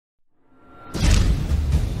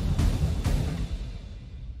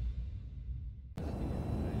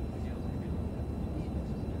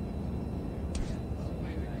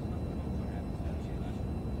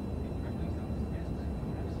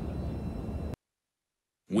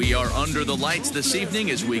We are under the lights this evening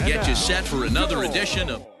as we get you set for another edition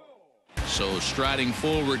of... So striding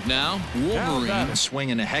forward now, Wolverine.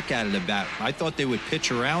 Swinging the heck out of the bat. I thought they would pitch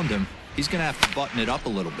around him. He's going to have to button it up a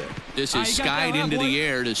little bit. This is skied into the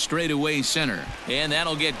air to straightaway center. And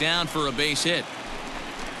that'll get down for a base hit.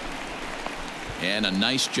 And a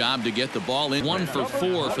nice job to get the ball in. 1 for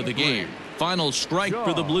 4 for the game. Final strike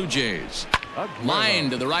for the Blue Jays. Line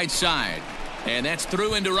to the right side. And that's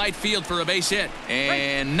through into right field for a base hit.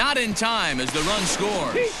 And not in time as the run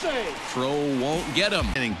scores. Throw won't get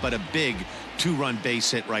him. But a big 2-run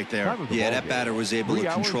base hit right there. Yeah, that batter was able to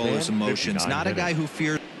control his emotions. Not a guy who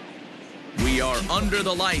fears. We are under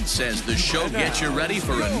the lights as the show gets you ready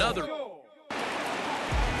for another.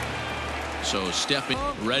 So stepping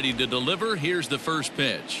ready to deliver. Here's the first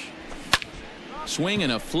pitch. Swing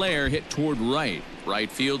and a flare hit toward right.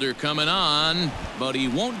 Right fielder coming on, but he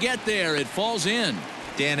won't get there. It falls in.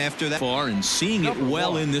 Dan, after that far and seeing it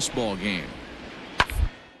well in this ball game.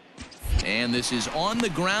 And this is on the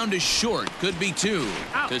ground to short. Could be 2.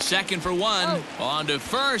 To second for 1. On to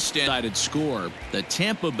first. And decided score. The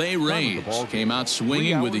Tampa Bay Rays came out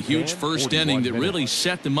swinging with a huge first inning that really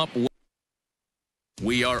set them up.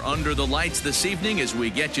 We are under the lights this evening as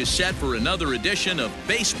we get you set for another edition of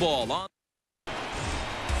Baseball on.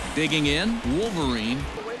 Digging in, Wolverine.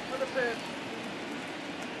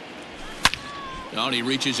 Now he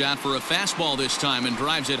reaches out for a fastball this time and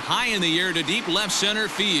drives it high in the air to deep left center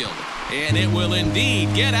field. And it will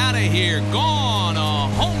indeed get out of here. Gone.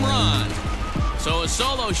 A home run. So a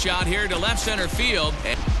solo shot here to left center field.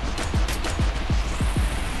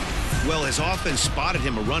 Well, his offense spotted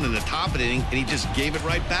him a run in the top of the inning, and he just gave it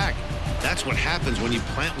right back. That's what happens when you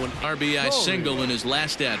plant one. RBI single in his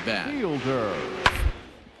last at-bat.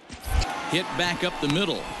 Hit back up the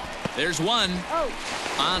middle. There's one.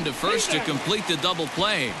 On to first to complete the double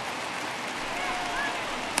play.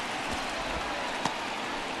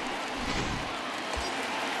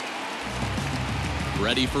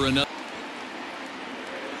 Ready for another.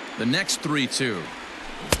 The next 3-2.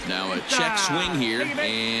 Now a check swing here,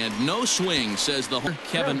 and no swing, says the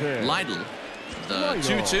Kevin Lytle. The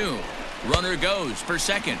 2-2. Runner goes for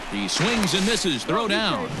second. He swings and misses. Throw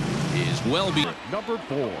down is well beat. Number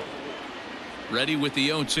 4. Ready with the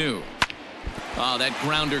 0-2. Oh, that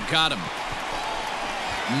grounder caught him.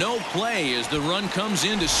 No play as the run comes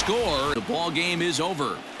in to score. The ball game is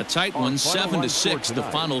over. A tight one, 7-6, the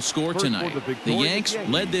final score tonight. The Yanks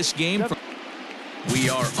led this game. We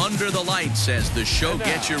are under the lights as the show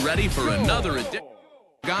gets you ready for another edition.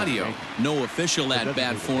 Gaudio, no official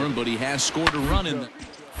at-bat for him, but he has scored a run in the...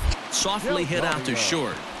 Softly hit out to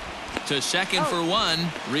short. To second for 1.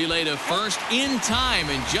 Relay to first in time,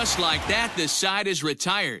 and just like that, the side is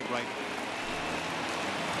retired.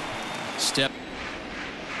 Step.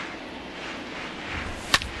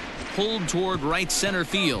 Pulled toward right center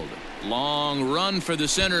field. Long run for the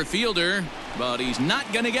center fielder, but he's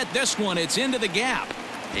not going to get this one. It's into the gap.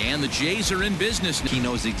 And the Jays are in business. He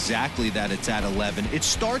knows exactly that it's at 11. It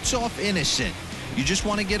starts off innocent. You just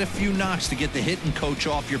want to get a few knocks to get the hitting coach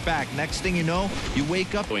off your back. Next thing you know, you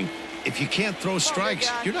wake up. If you can't throw strikes,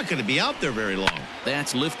 you're not going to be out there very long.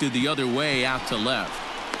 That's lifted the other way out to left.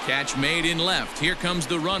 Catch made in left. Here comes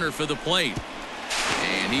the runner for the plate.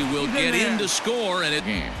 And he will get in to score, and it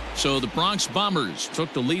game. So the Bronx Bombers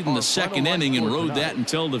took the lead in the second inning and rode that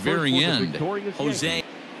until the very end. Jose.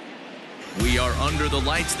 We are under the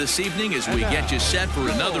lights this evening as we get you set for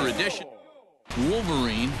another edition.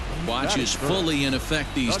 Wolverine watches fully in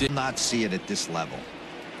effect these days. Not see it at this level.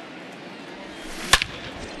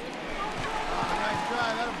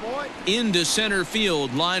 Into center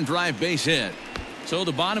field, line drive base hit. So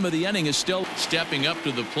the bottom of the inning is still stepping up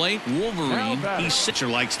to the plate. Wolverine. He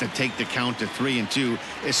likes to take the count to 3-2,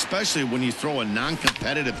 especially when you throw a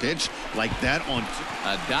non-competitive pitch like that on.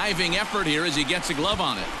 A diving effort here as he gets a glove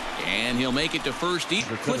on it. And he'll make it to first.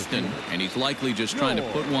 Clifton, and he's likely just trying to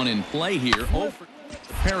put one in play here. A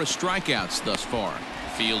pair of strikeouts thus far.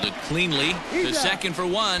 Fielded cleanly to second for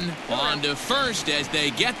 1. On to first as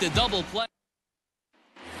they get the double play.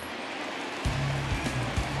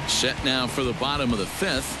 Set now for the bottom of the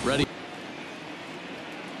 5th. Ready.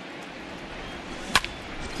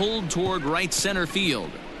 Pulled toward right center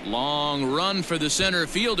field. Long run for the center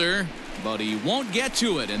fielder, but he won't get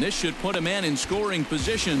to it, and this should put a man in scoring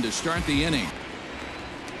position to start the inning.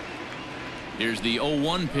 Here's the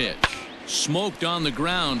 0-1 pitch. Smoked on the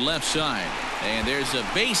ground left side. And there's a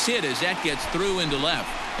base hit as that gets through into left.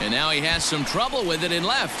 And now he has some trouble with it in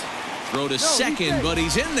left. Throw to second, but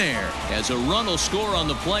he's in there as a run will score on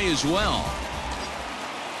the play as well.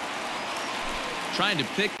 Trying to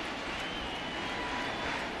pick.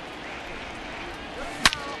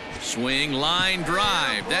 Swing, line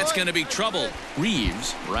drive. That's going to be trouble.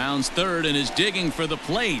 Reeves rounds third and is digging for the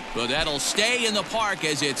plate, but that'll stay in the park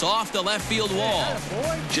as it's off the left field wall.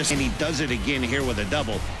 And he does it again here with a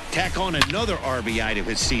double. Tack on another RBI to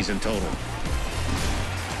his season total.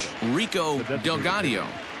 Rico Delgado.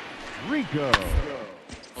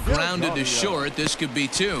 Grounded to short. This could be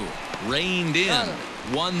two. Reined in.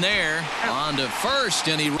 One there. On to first,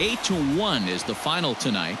 and he 8-1 is the final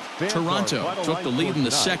tonight. Toronto took the lead in the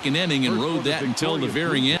second inning and rode that until the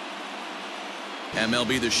very end.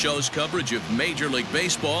 MLB The Show's coverage of Major League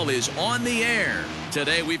Baseball is on the air.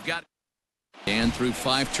 Today we've got, and through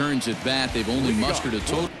 5 turns at bat, they've only mustered a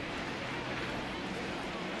total.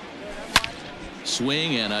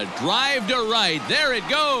 Swing and a drive to right. There it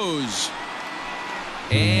goes.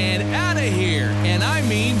 And out of here. And I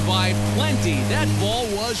mean by plenty. That ball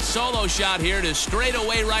was solo shot here to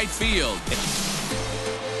straightaway right field.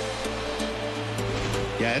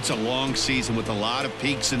 Yeah, it's a long season with a lot of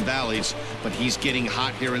peaks and valleys, but he's getting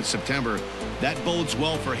hot here in September. That bodes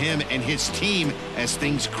well for him and his team as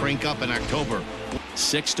things crank up in October.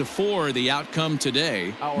 6-4 the outcome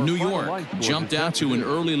today. New York jumped out to an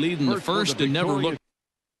early lead in the first and never looked.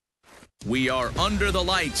 We are under the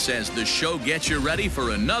lights as the show gets you ready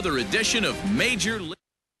for another edition of Major League.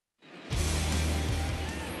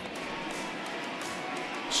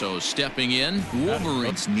 So stepping in,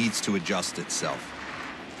 Wolverines needs to adjust itself.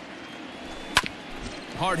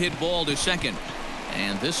 Hard hit ball to second,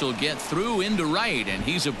 and this will get through into right, and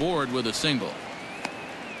he's aboard with a single.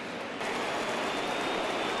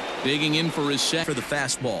 Digging in for his set for the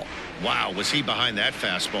fastball. Wow, was he behind that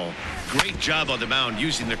fastball? Great job on the mound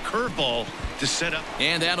using the curveball to set up.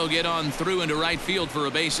 And that'll get on through into right field for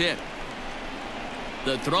a base hit.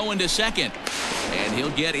 The throw into second, and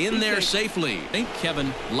he'll get in there safely. I think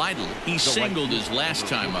Kevin Lytle, he singled his last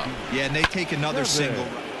time up. Yeah, and they take another single.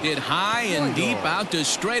 Hit high and deep out to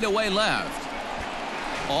straightaway left.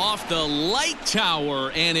 Off the light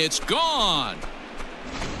tower, and it's gone.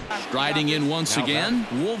 Striding in once again,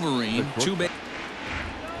 Wolverine, 2 base.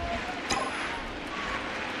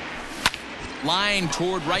 Line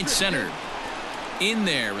toward right center. In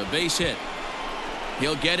there, a base hit.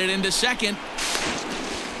 He'll get it into second.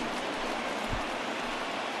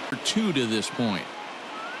 2 to this point.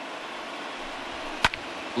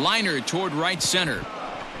 Liner toward right center.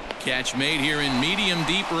 Catch made here in medium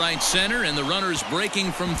deep right center, and the runner's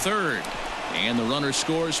breaking from third. And the runner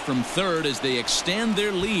scores from third as they extend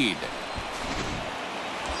their lead.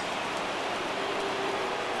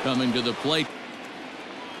 Coming to the plate.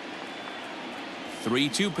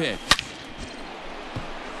 3-2 pitch.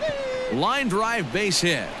 Line drive base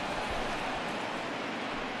hit.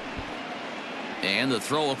 And the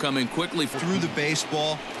throw will come in quickly Through the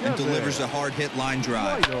baseball and delivers a hard hit line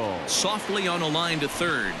drive. Softly on a line to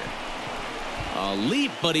third. A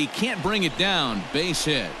leap, but he can't bring it down. Base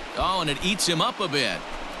hit. Oh, and it eats him up a bit.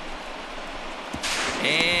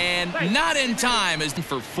 And not in time as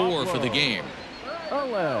for 4 for the game.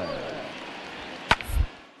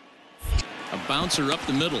 A bouncer up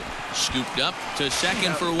the middle. Scooped up to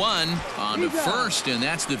second for 1. On to first, and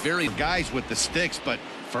that's the very Guys with the sticks, but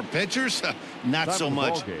for pitchers, not so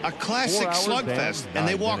much. A classic slugfest, and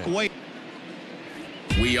they walk away.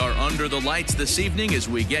 We are under the lights this evening as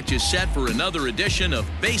we get you set for another edition of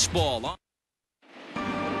Baseball.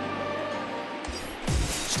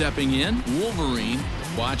 Stepping in, Wolverine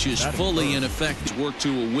watches fully in effect. Work to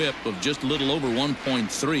a whip of just a little over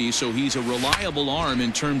 1.3, so he's a reliable arm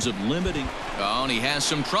in terms of limiting. Oh, and he has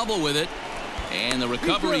some trouble with it. And the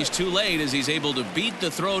recovery's too late as he's able to beat the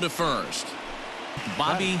throw to first.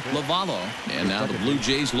 Bobby Lavallo. And now the Blue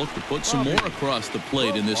Jays look to put some more across the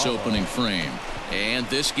plate in this opening frame. And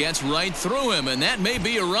this gets right through him, and that may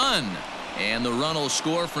be a run. And the run will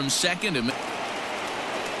score from second.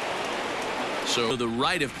 So to the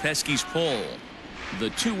right of Pesky's pole. The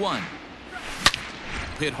 2-1.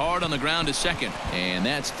 Hit hard on the ground to second. And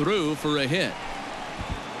that's through for a hit.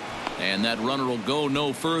 And that runner will go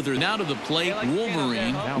no further. Now to the plate,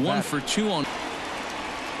 Wolverine. 1 for 2 on.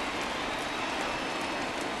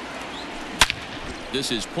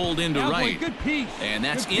 This is pulled into right. And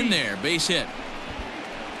that's in there. Base hit.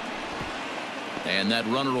 And that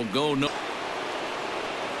runner will go no.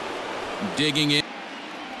 Digging in.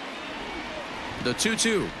 The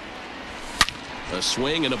 2-2. A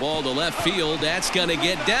swing and a ball to left field. That's going to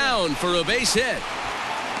get down for a base hit.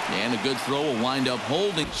 And a good throw will wind up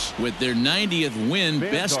holding with their 90th win,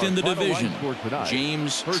 best in the division.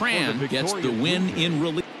 James Tran gets the win in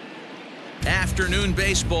relief. Afternoon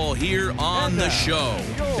baseball here on the show.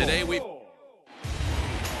 Today we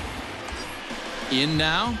In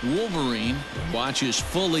now, Wolverine. Watch is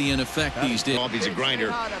fully in effect these days. He's a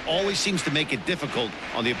grinder. Always seems to make it difficult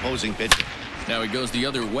on the opposing pitcher. Now he goes the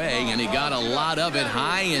other way, and he got a lot of it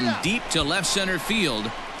high and deep to left center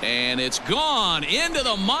field. And it's gone into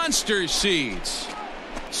the monster seats.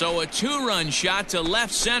 So a 2-run shot to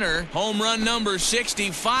left center. Home run number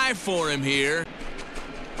 65 for him here.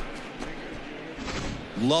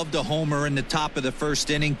 Loved a homer in the top of the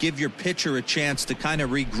first inning. Give your pitcher a chance to kind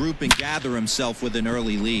of regroup and gather himself with an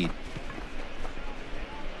early lead.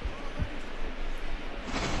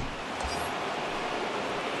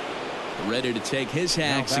 Ready to take his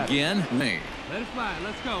hacks again. Let it fly.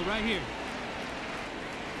 Let's go right here.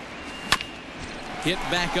 Hit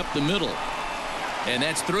back up the middle. And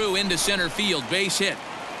that's through into center field. Base hit.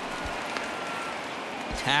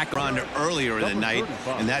 Tack run earlier in the night,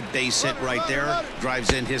 and that base hit right there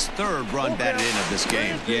drives in his 3rd run batted in of this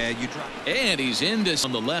game. Yeah, you drop. And he's into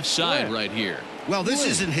on the left side right here. Well, this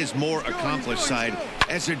isn't his more accomplished side.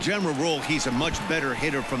 As a general rule, he's a much better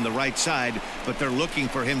hitter from the right side, but they're looking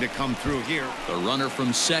for him to come through here. The runner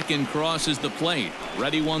from second crosses the plate.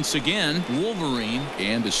 Ready once again. Wolverine.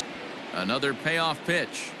 And another payoff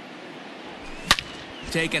pitch.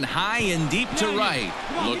 Taken high and deep to right.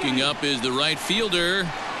 Looking up is the right fielder.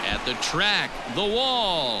 At the track, the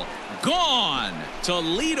wall, gone to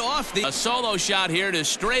lead off a solo shot here to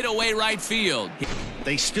straightaway right field.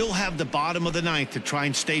 They still have the bottom of the 9th to try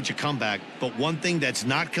and stage a comeback, but one thing that's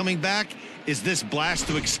not coming back is this blast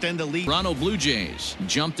to extend the lead. Toronto Blue Jays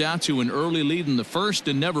jumped out to an early lead in the first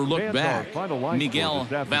and never looked back. Miguel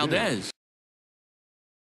Valdez.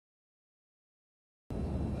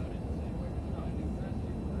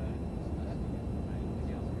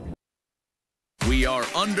 We are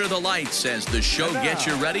under the lights as the show gets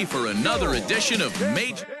you ready for another edition of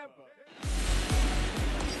Major.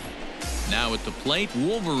 Now at the plate,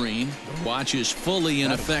 Wolverine. Watch is fully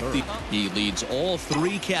in effect. He leads all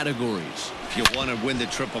 3 categories. If you want to win the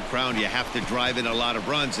Triple Crown, you have to drive in a lot of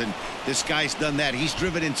runs, and this guy's done that. He's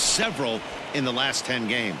driven in several in the last 10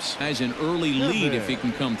 games. Has an early lead if he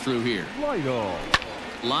can come through here.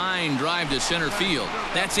 Line drive to center field.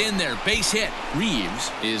 That's in there. Base hit.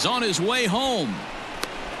 Reeves is on his way home.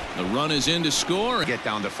 The run is in to score. Get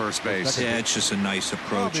down to first base. Yeah, it's just a nice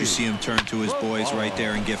approach. You see him turn to his boys right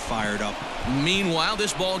there and get fired up. Meanwhile,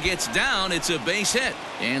 this ball gets down. It's a base hit.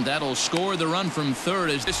 And that'll score the run from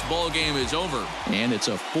third as this ball game is over. And it's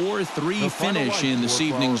a 4-3 finish in this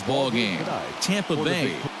evening's ball game. Tampa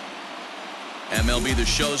Bay. MLB The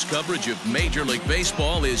Show's coverage of Major League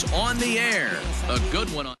Baseball is on the air. A good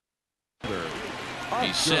one.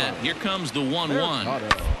 He's set. Here comes the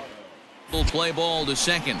 1-1. Will play ball to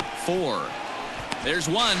second. 4. There's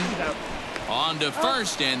 1. On to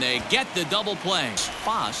first, and they get the double play.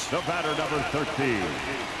 Foss. The batter number 13.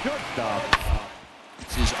 Shortstop.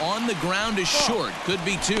 Is on the ground to short. Could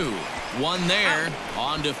be 2. 1 there.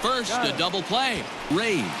 On to first. A double play.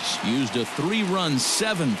 Rays used a 3-run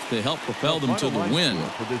 7th to help propel them to the win.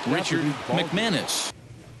 Richard McManus.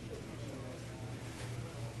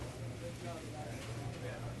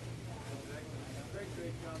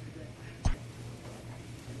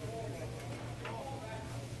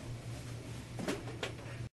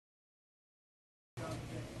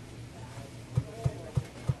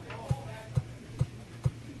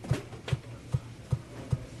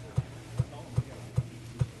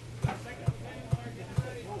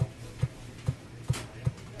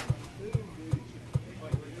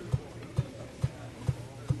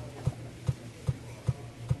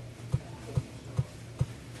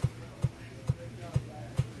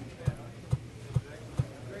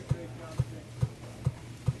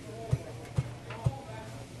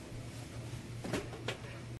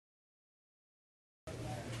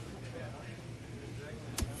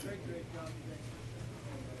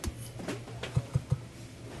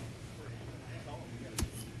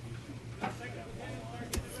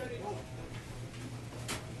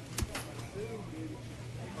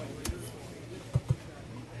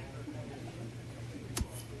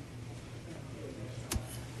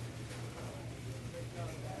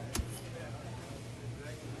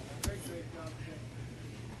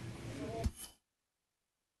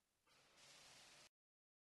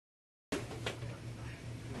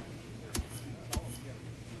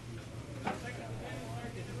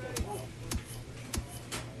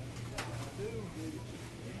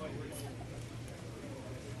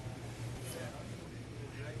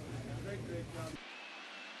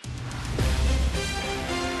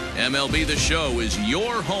 MLB The Show is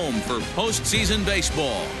your home for postseason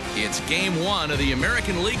baseball. It's Game 1 of the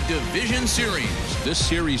American League Division Series. This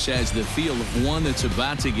series has the feel of one that's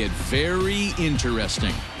about to get very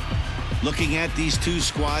interesting. Looking at these two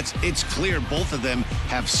squads, it's clear both of them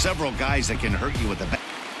have several guys that can hurt you with the bat.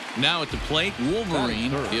 Now at the plate,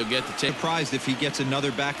 Wolverine. He'll get the take. Surprised if he gets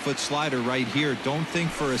another back foot slider right here. Don't think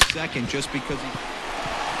for a second just because he...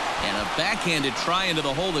 And a backhanded try into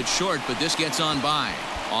the hole that's short, but this gets on by.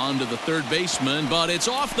 On to the third baseman, but it's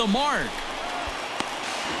off the mark.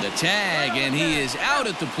 The tag, and he is out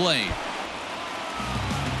at the plate.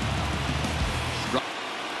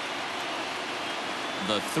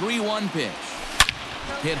 The 3-1 pitch.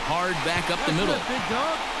 Hit hard back up the middle.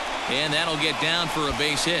 And that'll get down for a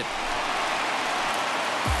base hit.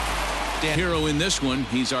 Hero in this one.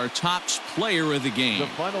 He's our top player of the game. The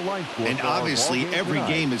final line score. And obviously every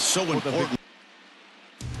game is so important.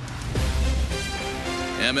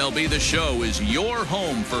 MLB The Show is your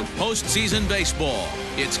home for postseason baseball.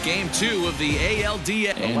 It's game 2 of the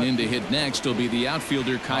ALDS. And in to hit next will be the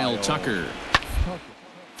outfielder Kyle Tucker.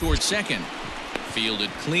 Towards second.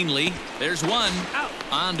 Fielded cleanly. There's one.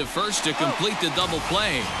 On to first to complete the double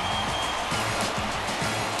play.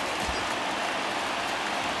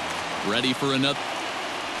 Ready for another.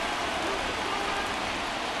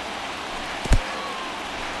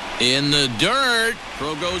 In the dirt.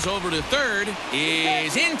 Throw goes over to third.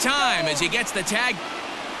 Is in time as he gets the tag.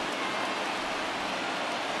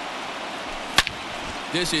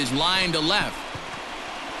 This is line to left.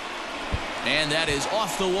 And that is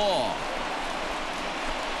off the wall.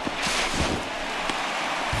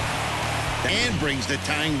 And brings the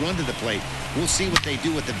tying run to the plate. We'll see what they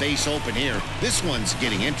do with the base open here. This one's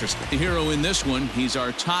getting interesting. The hero in this one, he's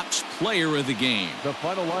our top player of the game. The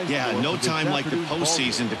final line Yeah, score no for time this like the afternoon's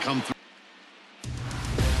postseason to come through.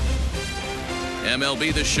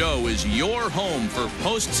 MLB The Show is your home for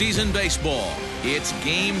postseason baseball. It's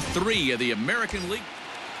game 3 of the American League.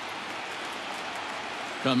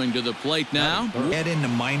 Coming to the plate now. Get into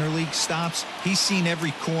minor league stops. He's seen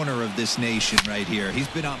every corner of this nation right here. He's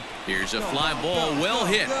been on. Here's a fly ball, well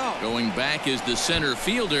hit. Going back is the center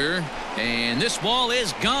fielder, and this ball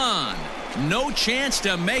is gone. No chance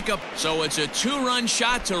to make up. So it's a 2-run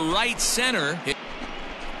shot to right center.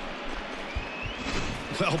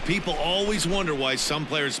 Well, people always wonder why some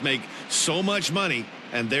players make so much money,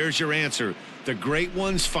 and there's your answer. The great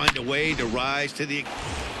ones find a way to rise to the...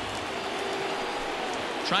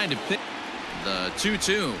 Trying to pick the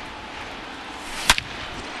 2-2.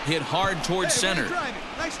 Hit hard towards center.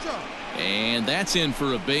 Nice job. And that's in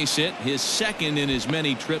for a base hit, his second in as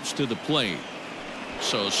many trips to the plate.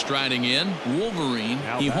 So striding in, Wolverine.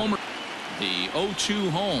 He homered the 0-2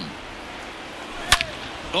 home.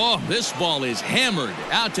 Oh, this ball is hammered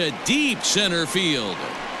out to deep center field.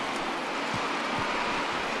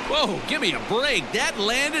 Whoa, give me a break. That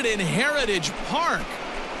landed in Heritage Park.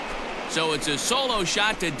 So it's a solo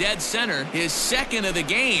shot to dead center, his second of the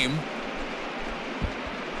game.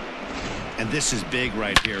 And this is big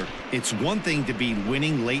right here. It's one thing to be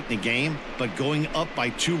winning late in the game, but going up by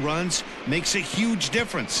 2 runs makes a huge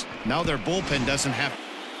difference. Now their bullpen doesn't have...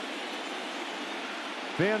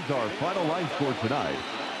 Fans, our final line score tonight.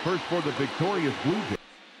 First for the victorious Blue Jays.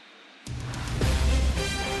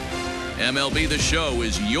 MLB The Show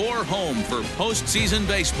is your home for postseason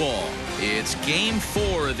baseball. It's game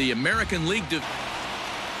 4 of the American League.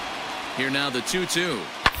 Here now the 2-2.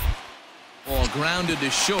 Ball grounded to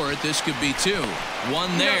short. This could be 2.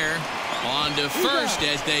 One there. On to first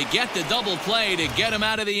as they get the double play to get him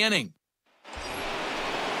out of the inning.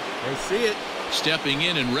 They see it. Stepping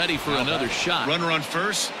in and ready for another shot. Runner on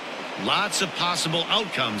first. Lots of possible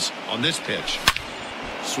outcomes on this pitch.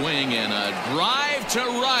 Swing and a drive to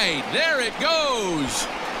right. There it goes.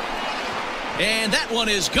 And that one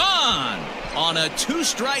is gone on a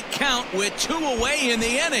 2-strike count with 2 away in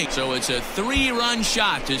the inning. So it's a 3-run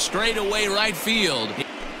shot to straightaway right field.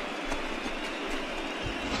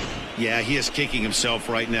 Yeah, he is kicking himself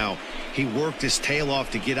right now. He worked his tail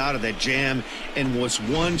off to get out of that jam and was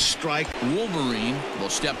 1 strike. Wolverine will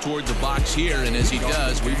step toward the box here, and as he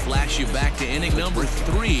does, we flash you back to inning number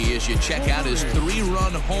 3 as you check out his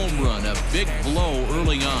 3-run home run, a big blow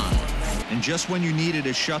early on. And just when you needed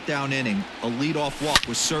a shutdown inning, a leadoff walk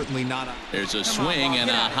was certainly not a... There's a swing and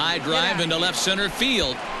a high drive into left center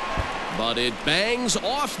field, but it bangs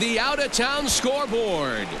off the out-of-town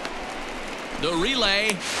scoreboard. The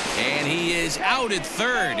relay, and he is out at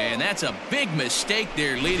third, and that's a big mistake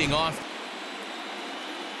there leading off.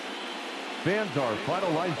 Fans, our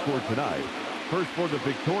final line score tonight. First for the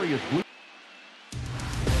victorious Blue.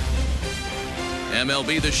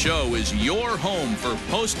 MLB The Show is your home for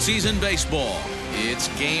postseason baseball. It's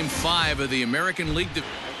game 5 of the American League.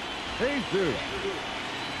 Jesus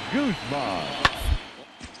Guzman.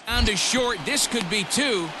 Down to short. This could be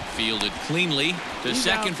 2. Fielded cleanly to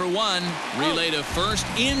second for 1. Relay to first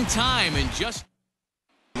in time and just.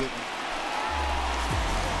 Let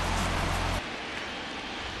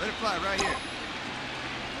it fly right here.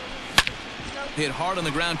 Hit hard on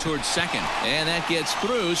the ground towards second, and that gets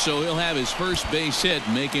through, so he'll have his first base hit,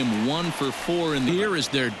 make him 1 for 4 in the year as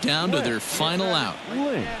they're down to their final out.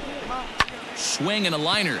 Swing and a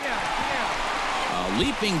liner. A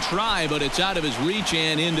leaping try, but it's out of his reach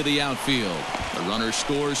and into the outfield. The runner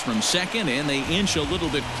scores from second, and they inch a little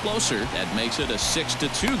bit closer. That makes it a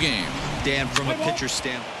 6-2 game. Dan, from a pitcher's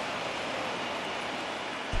standpoint.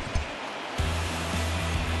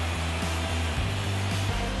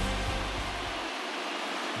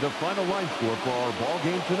 The final line score for our ball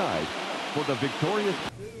game tonight. For the victorious